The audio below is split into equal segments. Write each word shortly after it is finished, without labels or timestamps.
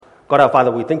God our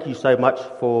Father, we thank you so much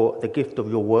for the gift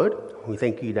of your word. We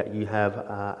thank you that you have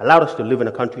allowed us to live in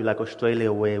a country like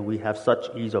Australia where we have such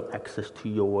ease of access to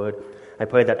your word. I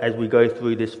pray that as we go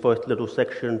through this first little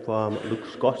section from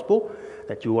Luke's Gospel,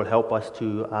 that you will help us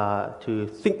to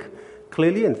think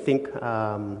clearly and think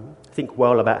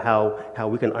well about how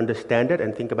we can understand it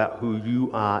and think about who you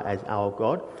are as our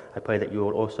God. I pray that you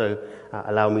will also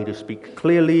allow me to speak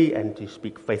clearly and to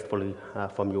speak faithfully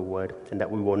from your word, and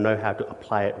that we will know how to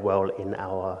apply it well in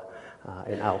our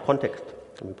context.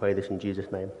 And we pray this in Jesus'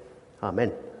 name.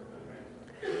 Amen.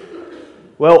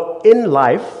 Well, in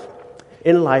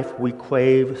life we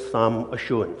crave some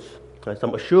assurance.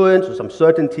 Some assurance or some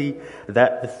certainty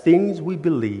that the things we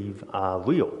believe are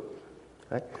real.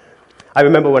 Right? I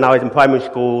remember when I was in primary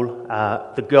school,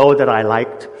 the girl that I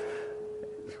liked,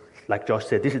 like Josh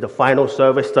said, this is the final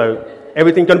service, so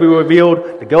everything's going to be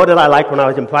revealed. The girl that I liked when I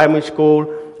was in primary school,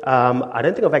 I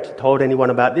don't think I've actually told anyone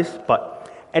about this,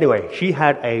 but anyway, she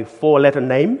had a 4-letter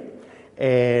name,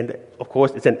 and of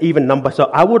course it's an even number, so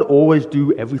I would always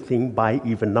do everything by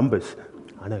even numbers.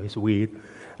 I know, it's weird.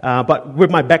 But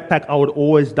with my backpack, I would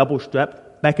always double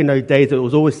strap. Back in those days, it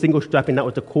was always single strapping. That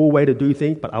was the cool way to do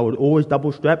things, but I would always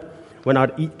double strap. When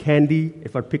I'd eat candy,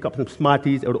 if I'd pick up some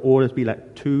Smarties, it would always be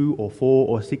like 2 or 4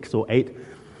 or 6 or 8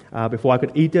 before I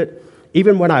could eat it.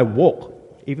 Even when I walk,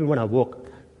 in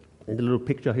the little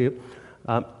picture here,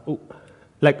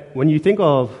 like when you think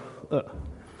of,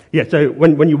 so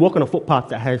when you walk on a footpath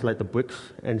that has like the bricks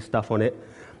and stuff on it,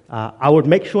 I would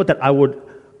make sure that I would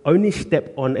only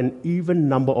step on an even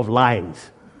number of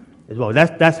lines as well.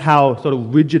 That's how sort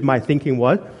of rigid my thinking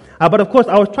was. But of course,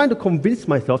 I was trying to convince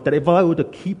myself that if I were to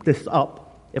keep this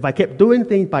up, if I kept doing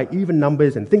things by even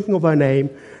numbers and thinking of her name,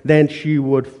 then she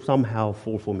would somehow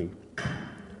fall for me.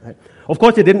 Right? Of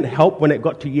course, it didn't help when it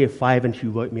got to year 5 and she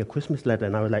wrote me a Christmas letter,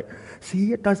 and I was like,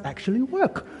 see, it does actually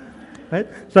work. Right?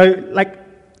 So, like,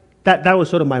 that was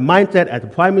sort of my mindset as a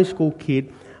primary school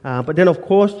kid. But then, of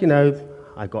course,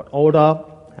 I got older.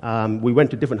 We went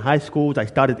to different high schools. I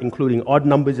started including odd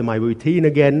numbers in my routine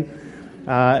again.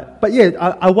 But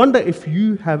yeah, I wonder if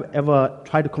you have ever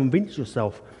tried to convince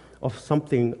yourself of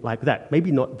something like that.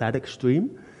 Maybe not that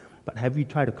extreme, but have you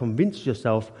tried to convince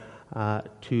yourself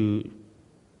to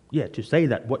say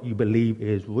that what you believe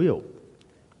is real?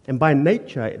 And by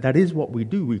nature, that is what we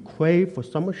do. We crave for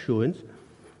some assurance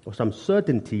or some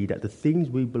certainty that the things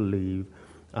we believe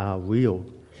are real.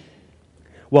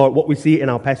 Well, what we see in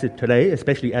our passage today,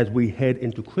 especially as we head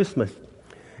into Christmas,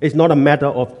 is not a matter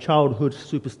of childhood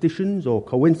superstitions or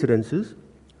coincidences,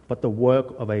 but the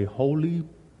work of a holy,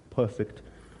 perfect,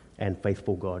 and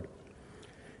faithful God.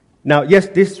 Now, yes,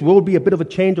 this will be a bit of a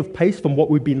change of pace from what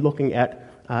we've been looking at,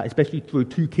 especially through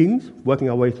 2 Kings, working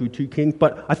our way through 2 Kings,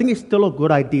 but I think it's still a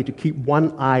good idea to keep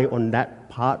one eye on that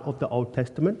part of the Old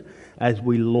Testament as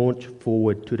we launch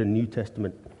forward to the New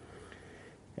Testament.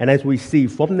 And as we see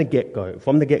from the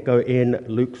get-go in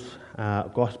Luke's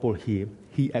Gospel here,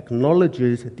 he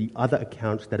acknowledges the other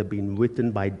accounts that have been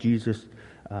written by Jesus,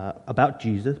 about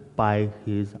Jesus, by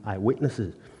his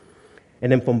eyewitnesses.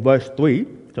 And then from verse 3,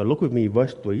 so look with me,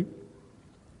 verse 3,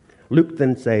 Luke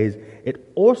then says, "It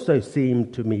also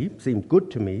seemed good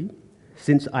to me,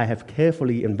 since I have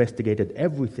carefully investigated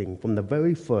everything from the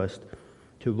very first,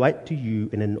 to write to you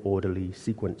in an orderly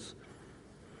sequence."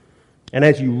 And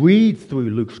as you read through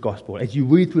Luke's Gospel, as you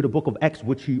read through the book of Acts,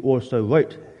 which he also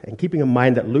wrote, and keeping in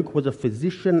mind that Luke was a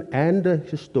physician and a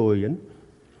historian,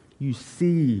 you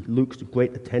see Luke's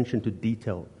great attention to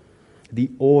detail, the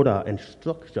order and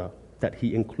structure that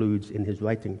he includes in his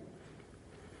writing.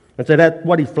 And so that's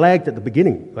what he flagged at the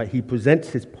beginning, right? He presents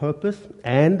his purpose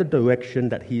and the direction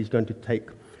that he is going to take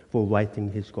for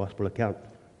writing his Gospel account.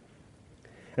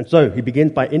 And so he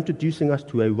begins by introducing us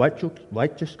to a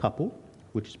righteous couple,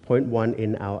 which is point 1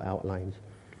 in our outlines.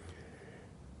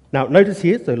 Now, notice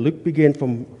here, so Luke begins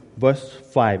from verse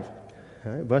 5.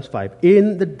 Right, verse 5,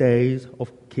 in the days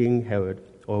of King Herod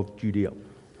of Judea.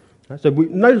 Right, so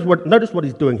notice what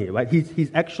he's doing here, right?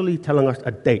 He's actually telling us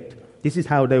a date. This is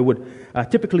how they would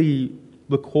typically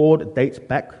record dates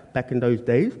back in those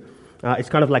days. It's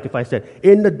kind of like if I said,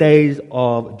 in the days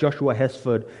of Joshua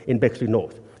Hesford in Bexley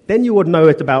North. Then you would know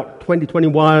it's about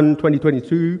 2021,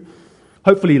 2022,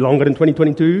 hopefully longer than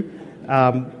 2022.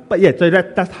 But yeah, so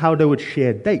that's how they would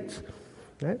share dates.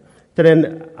 Right? So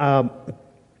then,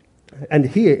 and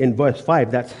here in verse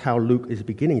 5, that's how Luke is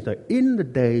beginning. So in the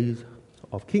days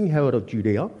of King Herod of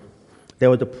Judea, there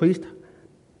was a priest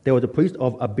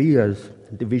of Abiah's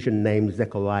division named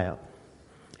Zechariah.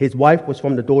 His wife was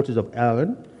from the daughters of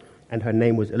Aaron, and her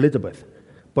name was Elizabeth.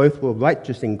 Both were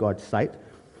righteous in God's sight,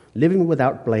 living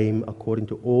without blame according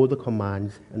to all the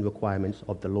commands and requirements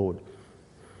of the Lord.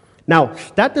 Now,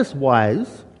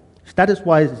 status-wise,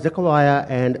 Zechariah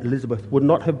and Elizabeth would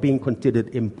not have been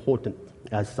considered important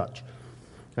as such.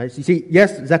 Right? So you see,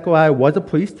 yes, Zechariah was a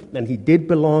priest, and he did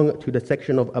belong to the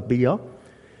section of Abia,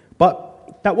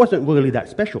 but that wasn't really that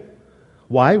special.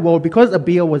 Why? Well, because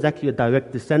Abia was actually a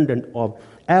direct descendant of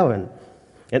Aaron,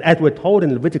 and as we're told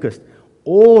in Leviticus,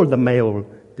 all the male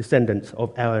descendants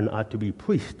of Aaron are to be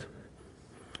priests,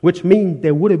 which means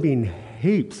there would have been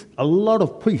a lot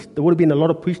of priests. There would have been a lot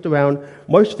of priests around.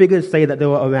 Most figures say that there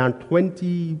were around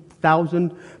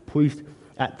 20,000 priests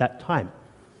at that time.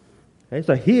 Okay,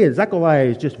 so here, Zechariah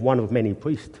is just one of many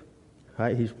priests.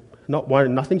 Right? He's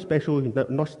nothing special, he's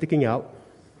not sticking out.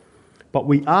 But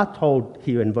we are told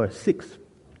here in verse 6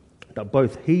 that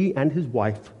both he and his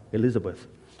wife, Elizabeth,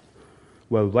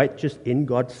 were righteous in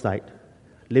God's sight,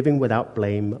 living without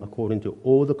blame according to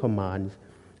all the commands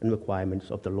and requirements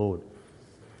of the Lord.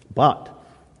 But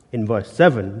in verse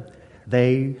 7,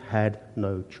 they had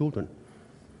no children.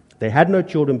 They had no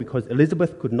children because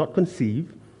Elizabeth could not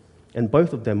conceive, and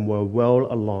both of them were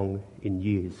well along in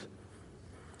years.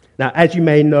 Now, as you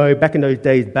may know, back in those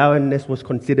days, barrenness was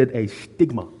considered a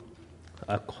stigma,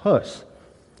 a curse.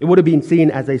 It would have been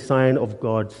seen as a sign of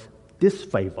God's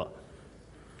disfavor.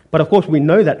 But of course, we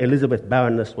know that Elizabeth's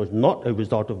barrenness was not a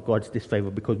result of God's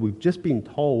disfavor because we've just been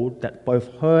told that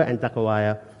both her and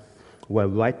Zechariah were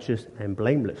righteous and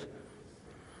blameless.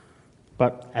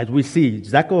 But as we see,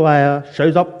 Zechariah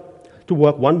shows up to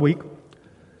work 1 week,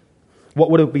 what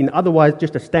would have been otherwise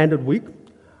just a standard week,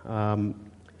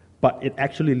 but it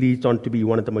actually leads on to be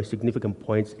one of the most significant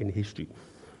points in history.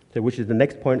 So, which is the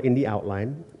next point in the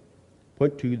outline,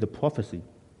 point 2, the prophecy.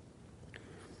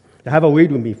 So have a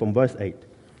read with me from verse 8.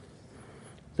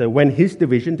 So when his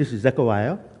division, this is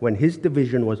Zechariah, when his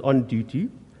division was on duty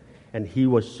and he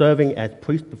was serving as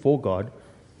priest before God,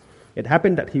 it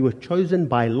happened that he was chosen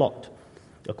by lot,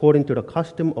 according to the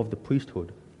custom of the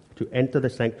priesthood, to enter the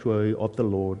sanctuary of the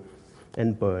Lord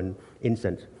and burn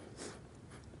incense.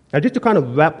 Now just to kind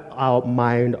of wrap our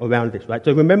mind around this, right?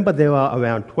 So remember there are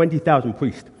around 20,000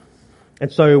 priests.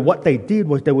 And so what they did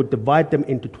was they would divide them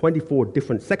into 24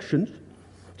 different sections.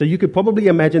 So you could probably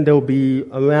imagine there will be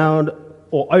around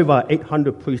or over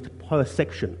 800 priests per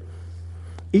section.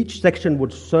 Each section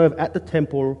would serve at the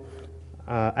temple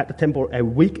a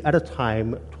week at a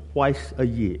time, twice a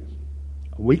year.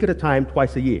 A week at a time,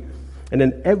 twice a year. And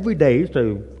then every day,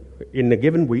 so in a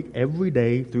given week, every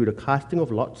day through the casting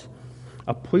of lots,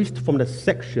 a priest from the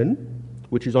section,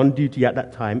 which is on duty at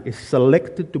that time, is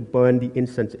selected to burn the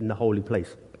incense in the holy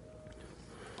place.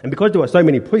 And because there were so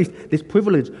many priests, this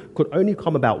privilege could only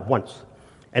come about once.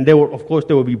 And there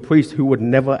will be priests who would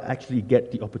never actually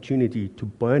get the opportunity to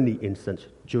burn the incense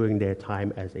during their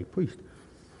time as a priest.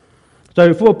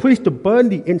 So for a priest to burn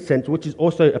the incense, which is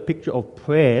also a picture of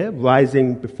prayer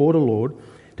rising before the Lord,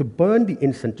 to burn the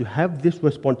incense, to have this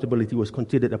responsibility was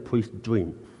considered a priest's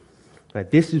dream. Right?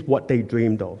 This is what they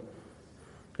dreamed of.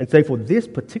 And so for this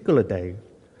particular day,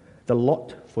 the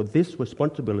lot for this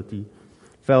responsibility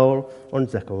fell on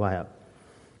Zechariah.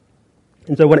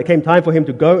 And so when it came time for him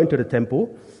to go into the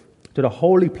temple, to the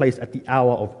holy place at the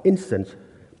hour of incense,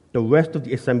 the rest of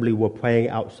the assembly were praying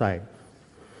outside.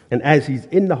 And as he's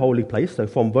in the holy place, so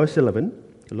from verse 11,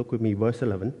 look with me, verse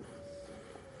 11,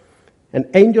 an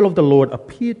angel of the Lord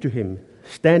appeared to him,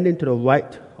 standing to the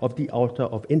right of the altar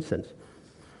of incense.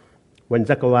 When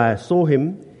Zechariah saw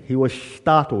him, he was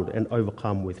startled and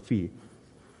overcome with fear.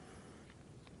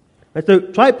 And so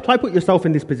try put yourself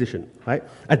in this position, right?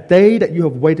 A day that you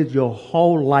have waited your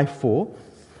whole life for,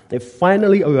 it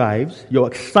finally arrives. You're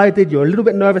excited, you're a little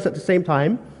bit nervous at the same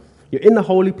time. You're in the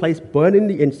holy place, burning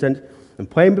the incense and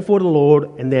praying before the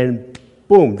Lord, and then,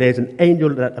 boom, there's an angel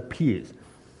that appears.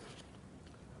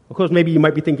 Of course, maybe you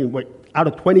might be thinking, wait, out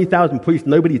of 20,000 priests,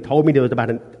 nobody told me there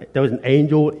was an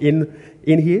angel in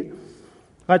here.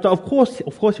 Right, so of course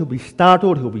he'll be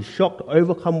startled, he'll be shocked,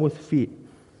 overcome with fear.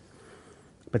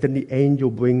 But then the angel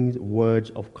brings words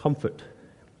of comfort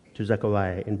to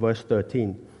Zechariah in verse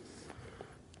 13.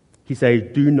 He says,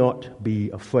 do not be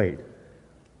afraid.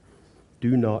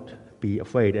 Do not be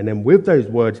afraid. And then with those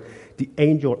words, the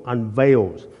angel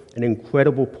unveils an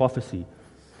incredible prophecy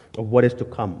of what is to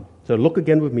come. So look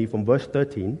again with me from verse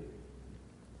 13.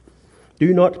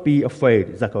 Do not be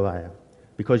afraid, Zechariah,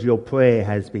 because your prayer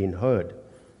has been heard.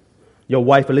 Your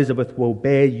wife Elizabeth will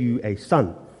bear you a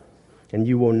son, and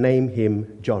you will name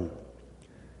him John.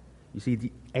 You see,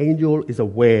 the angel is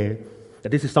aware that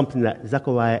this is something that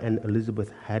Zechariah and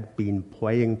Elizabeth had been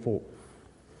praying for,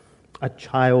 a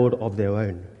child of their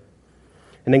own.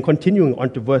 And then continuing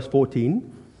on to verse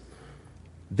 14,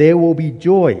 There will be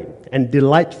joy and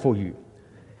delight for you,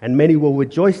 and many will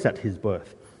rejoice at his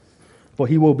birth. For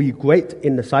he will be great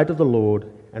in the sight of the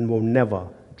Lord and will never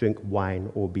drink wine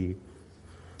or beer.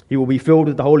 He will be filled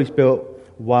with the Holy Spirit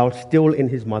while still in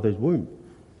his mother's womb.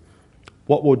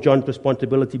 What will John's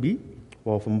responsibility be?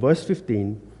 Well, from verse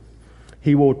 15,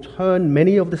 he will turn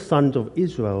many of the sons of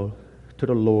Israel to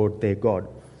the Lord their God.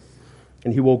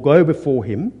 And he will go before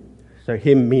him, so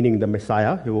him meaning the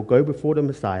Messiah, he will go before the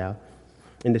Messiah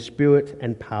in the spirit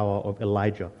and power of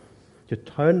Elijah, to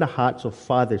turn the hearts of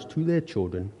fathers to their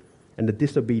children and the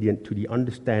disobedient to the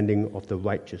understanding of the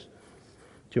righteous,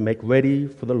 to make ready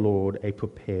for the Lord a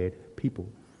prepared people.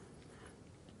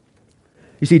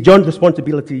 You see, John's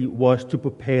responsibility was to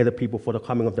prepare the people for the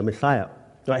coming of the Messiah.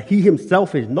 Right? He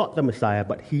himself is not the Messiah,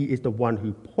 but he is the one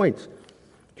who points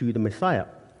to the Messiah.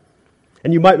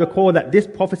 And you might recall that this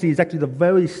prophecy is actually the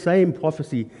very same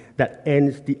prophecy that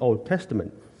ends the Old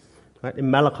Testament. Right?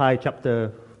 In Malachi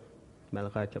chapter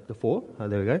 4,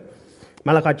 there we go.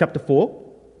 Malachi chapter 4,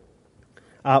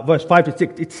 verse 5 to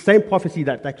 6, it's the same prophecy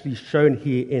that's actually shown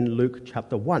here in Luke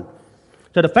chapter 1.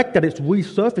 So the fact that it's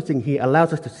resurfacing here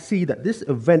allows us to see that this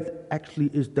event actually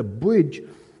is the bridge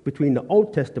between the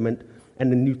Old Testament and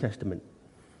the New Testament.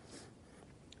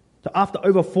 So after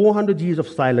over 400 years of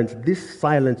silence, this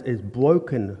silence is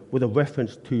broken with a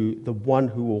reference to the one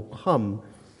who will come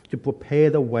to prepare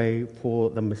the way for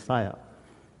the Messiah.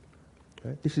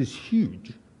 Right? This is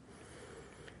huge.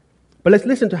 But let's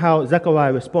listen to how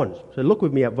Zechariah responds. So look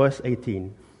with me at verse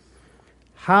 18.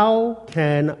 How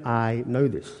can I know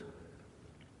this?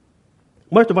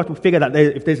 Most of us will figure that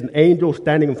if there's an angel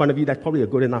standing in front of you, that's probably a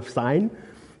good enough sign.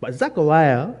 But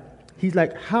Zechariah, he's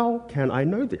like, how can I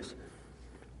know this?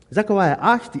 Zechariah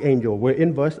asked the angel, we're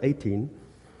in verse 18,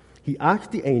 he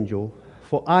asked the angel,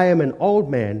 for I am an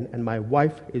old man and my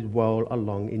wife is well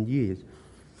along in years.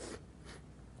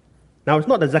 Now, it's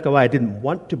not that Zechariah didn't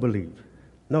want to believe.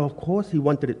 No, of course he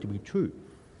wanted it to be true.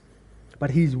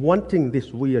 But he's wanting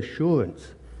this reassurance.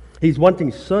 He's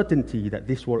wanting certainty that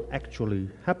this will actually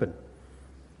happen.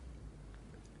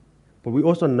 But we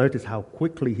also notice how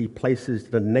quickly he places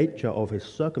the nature of his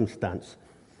circumstance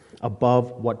above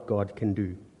what God can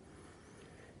do.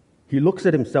 He looks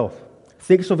at himself,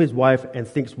 thinks of his wife, and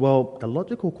thinks, well, the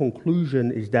logical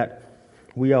conclusion is that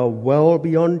we are well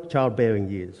beyond childbearing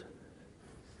years.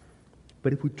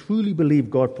 But if we truly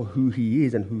believe God for who he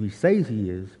is and who he says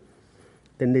he is,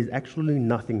 then there's actually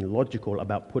nothing logical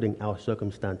about putting our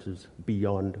circumstances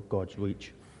beyond God's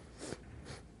reach.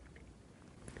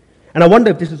 And I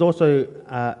wonder if this is also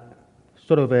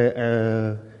sort of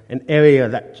an area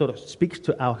that sort of speaks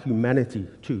to our humanity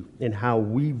too, in how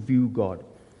we view God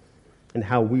and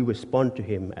how we respond to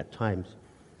him at times.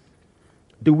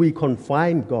 Do we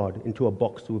confine God into a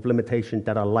box with limitations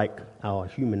that are like our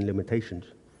human limitations?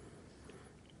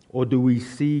 Or do we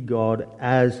see God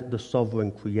as the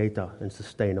sovereign creator and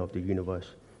sustainer of the universe?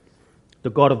 The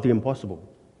God of the impossible.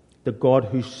 The God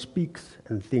who speaks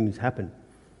and things happen.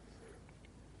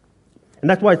 And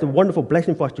that's why it's a wonderful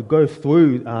blessing for us to go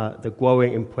through the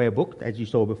Growing in Prayer book, as you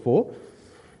saw before,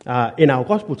 in our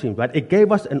gospel teams. Right? It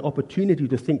gave us an opportunity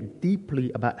to think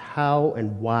deeply about how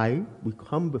and why we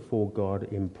come before God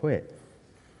in prayer.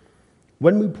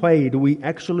 When we pray, do we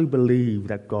actually believe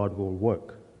that God will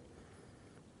work?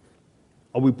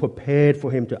 Are we prepared for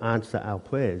him to answer our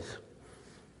prayers?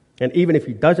 And even if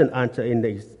he doesn't answer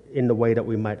in the way that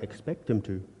we might expect him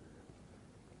to.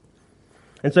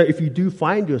 And so if you do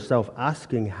find yourself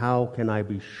asking, how can I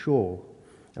be sure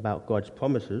about God's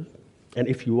promises? And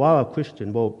if you are a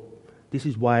Christian, well, this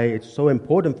is why it's so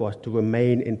important for us to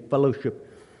remain in fellowship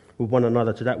with one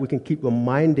another so that we can keep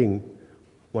reminding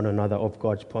one another of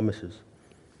God's promises,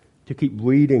 to keep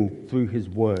reading through his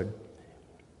word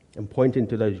and pointing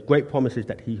to those great promises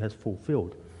that he has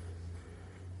fulfilled.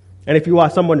 And if you are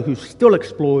someone who's still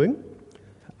exploring,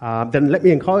 then let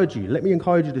me encourage you. Let me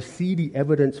encourage you to see the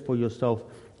evidence for yourself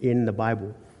in the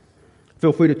Bible.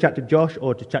 Feel free to chat to Josh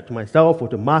or to chat to myself or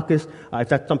to Marcus if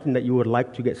that's something that you would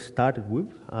like to get started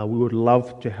with. We would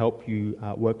love to help you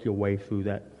work your way through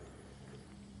that.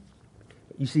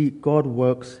 You see, God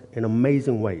works in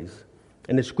amazing ways.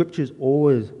 And the scriptures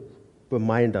always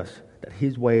remind us that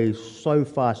his ways so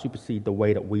far supersede the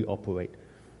way that we operate.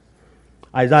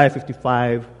 Isaiah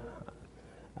 55,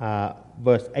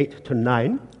 verse 8 to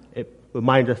 9, it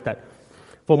reminds us that,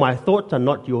 for my thoughts are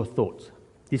not your thoughts.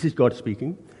 This is God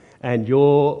speaking. And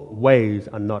your ways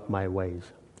are not my ways.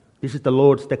 This is the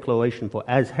Lord's declaration, for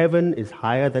as heaven is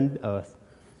higher than earth,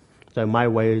 so my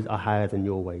ways are higher than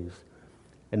your ways,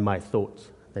 and my thoughts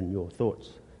than your thoughts.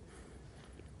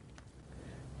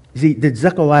 You see, did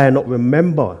Zechariah not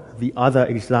remember the other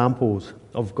examples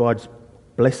of God's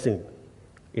blessing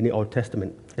in the Old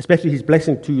Testament, especially his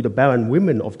blessing to the barren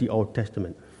women of the Old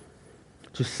Testament,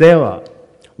 to Sarah,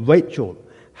 Rachel,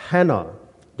 Hannah,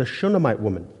 the Shunammite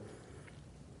woman.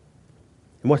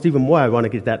 And what's even more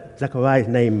ironic is that Zechariah's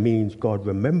name means God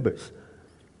remembers.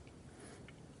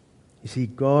 You see,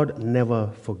 God never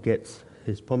forgets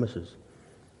his promises.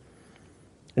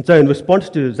 And so in response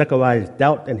to Zechariah's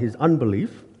doubt and his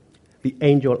unbelief, the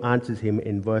angel answers him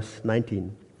in verse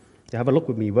 19. So have a look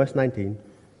with me, verse 19.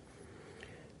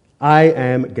 I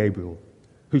am Gabriel,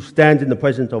 who stands in the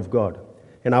presence of God,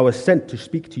 and I was sent to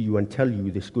speak to you and tell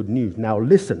you this good news. Now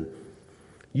listen,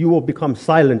 you will become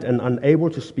silent and unable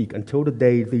to speak until the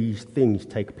day these things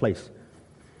take place,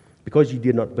 because you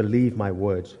did not believe my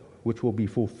words, which will be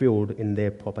fulfilled in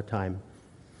their proper time.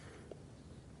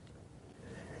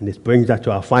 And this brings us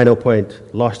to our final point,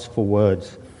 lost for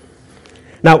words.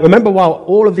 Now, remember, while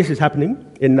all of this is happening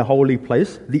in the holy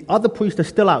place, the other priests are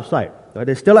still outside. Right?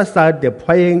 They're still outside, they're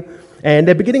praying, and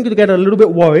they're beginning to get a little bit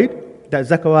worried that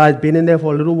Zechariah has been in there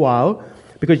for a little while,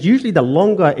 because usually the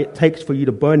longer it takes for you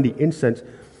to burn the incense,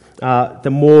 the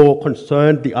more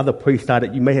concerned the other priests are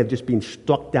that you may have just been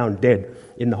struck down dead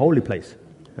in the holy place.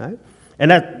 Right? And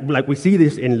that, like we see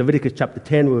this in Leviticus chapter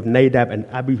 10 with Nadab and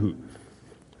Abihu,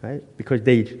 right? Because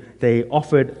they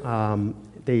offered,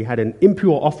 they had an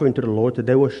impure offering to the Lord, so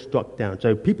they were struck down.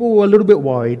 So people were a little bit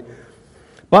worried.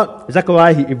 But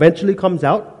Zechariah, he eventually comes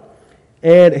out,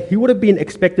 and he would have been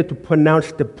expected to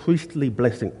pronounce the priestly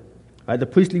blessing. Right? The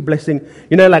priestly blessing,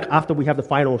 you know, like after we have the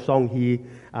final song here,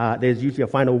 there's usually a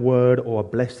final word or a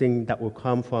blessing that will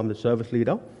come from the service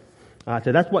leader.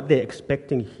 So that's what they're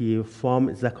expecting here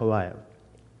from Zechariah,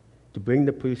 to bring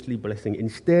the priestly blessing.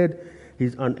 Instead,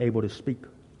 he's unable to speak.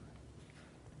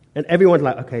 And everyone's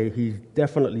like, okay, he's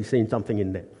definitely seen something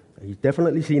in there. He's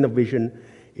definitely seen a vision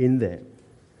in there.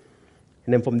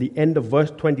 And then from the end of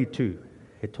verse 22,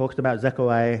 it talks about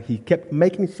Zechariah. He kept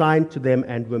making signs to them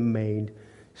and remained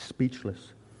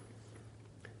speechless.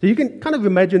 So you can kind of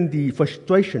imagine the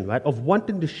frustration, right, of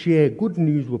wanting to share good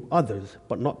news with others,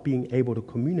 but not being able to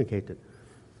communicate it.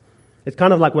 It's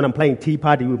kind of like when I'm playing tea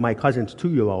party with my cousin's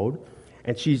 2-year-old,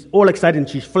 and she's all excited and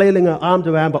she's flailing her arms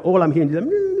around, but all I'm hearing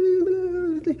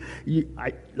is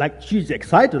like she's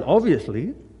excited,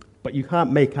 obviously, but you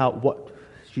can't make out what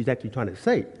she's actually trying to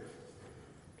say.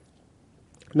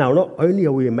 Now, not only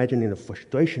are we imagining the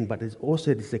frustration, but there's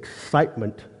also this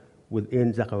excitement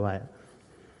within Zechariah.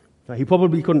 Now, he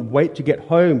probably couldn't wait to get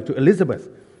home to Elizabeth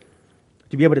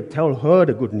to be able to tell her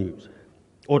the good news,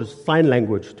 or to sign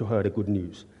language to her the good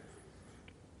news.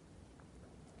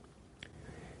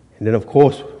 And then, of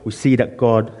course, we see that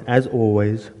God, as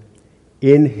always,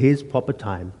 in his proper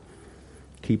time,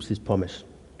 keeps his promise.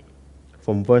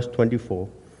 From verse 24,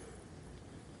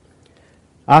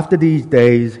 after these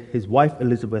days, his wife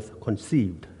Elizabeth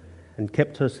conceived and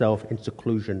kept herself in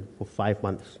seclusion for 5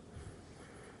 months.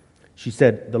 She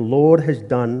said, "The Lord has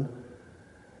done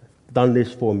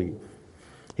this for me.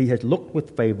 He has looked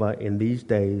with favor in these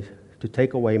days to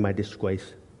take away my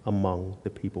disgrace among the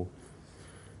people."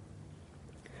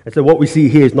 And so what we see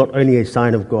here is not only a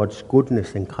sign of God's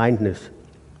goodness and kindness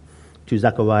to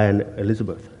Zechariah and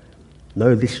Elizabeth.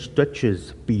 No, this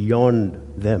stretches beyond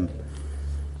them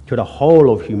to the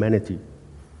whole of humanity.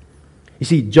 You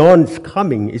see, John's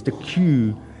coming is the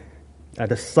cue,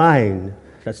 the sign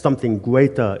that something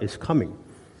greater is coming.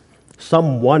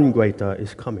 Someone greater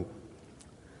is coming.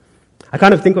 I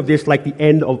kind of think of this like the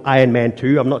end of Iron Man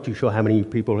 2. I'm not too sure how many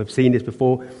people have seen this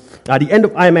before. The end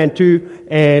of Iron Man 2,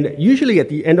 and usually at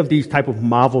the end of these type of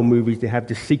Marvel movies, they have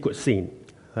this secret scene,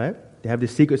 right? They have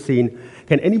this secret scene.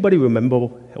 Can anybody remember,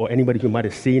 or anybody who might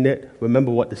have seen it,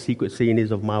 remember what the secret scene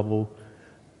is of Marvel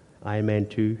Iron Man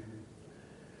 2?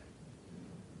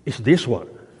 It's this one,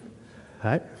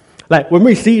 right? Like, when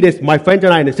we see this, my friends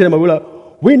and I in the cinema, we're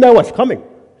like, we know what's coming.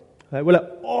 Right? We're like,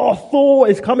 oh, Thor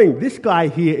is coming. This guy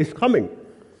here is coming.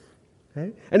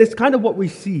 Okay? And it's kind of what we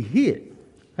see here.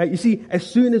 Right? You see, as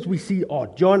soon as we see, oh,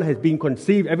 John has been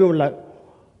conceived, everyone's like,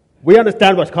 we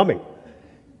understand what's coming.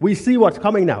 We see what's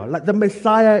coming now. Like, the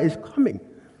Messiah is coming.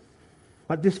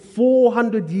 But this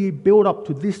 400-year build-up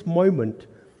to this moment,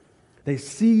 they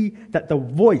see that the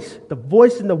voice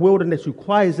in the wilderness who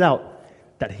cries out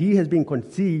that he has been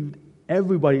conceived,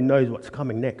 everybody knows what's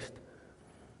coming next.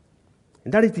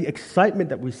 And that is the excitement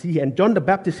that we see. And John the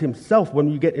Baptist himself, when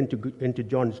you get into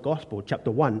John's Gospel,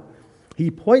 chapter 1, he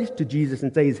points to Jesus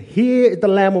and says, "Here is the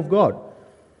Lamb of God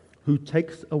who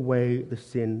takes away the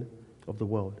sin of the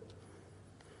world."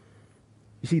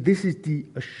 You see, this is the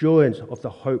assurance of the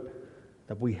hope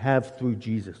that we have through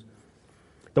Jesus,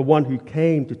 the one who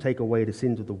came to take away the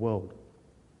sins of the world.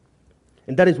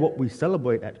 And that is what we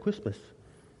celebrate at Christmas,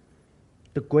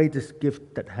 the greatest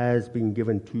gift that has been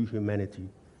given to humanity.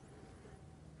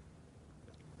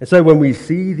 And so when we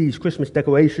see these Christmas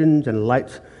decorations and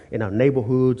lights in our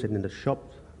neighborhoods and in the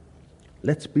shops,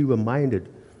 let's be reminded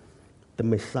the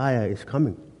Messiah is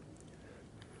coming.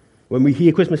 When we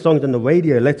hear Christmas songs on the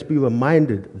radio, let's be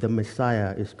reminded the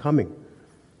Messiah is coming.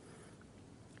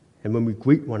 And when we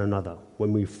greet one another,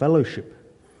 when we fellowship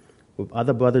with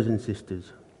other brothers and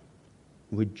sisters,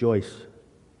 rejoice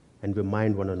and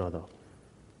remind one another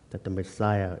that the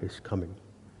Messiah is coming.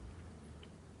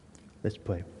 Let's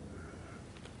pray.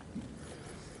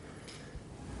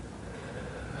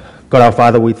 God our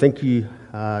Father, we thank you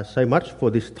so much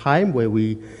for this time where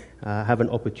we have an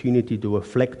opportunity to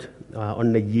reflect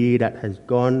on the year that has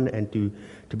gone and to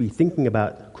be thinking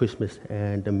about Christmas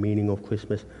and the meaning of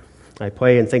Christmas. I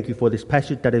pray and thank you for this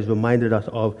passage that has reminded us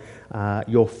of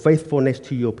your faithfulness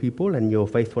to your people and your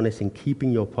faithfulness in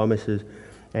keeping your promises,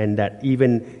 and that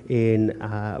even in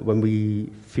when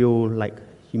we feel like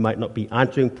you might not be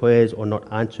answering prayers or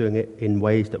not answering it in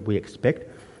ways that we expect,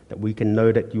 that we can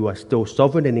know that you are still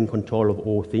sovereign and in control of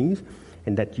all things,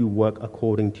 and that you work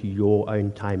according to your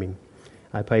own timing.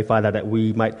 I pray, Father, that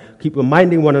we might keep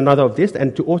reminding one another of this,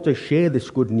 and to also share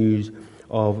this good news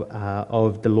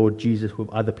of the Lord Jesus with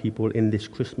other people in this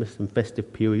Christmas and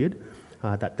festive period,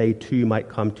 that they too might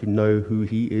come to know who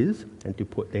he is and to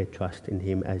put their trust in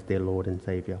him as their Lord and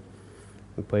Saviour.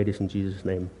 We pray this in Jesus'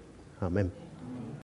 name. Amen.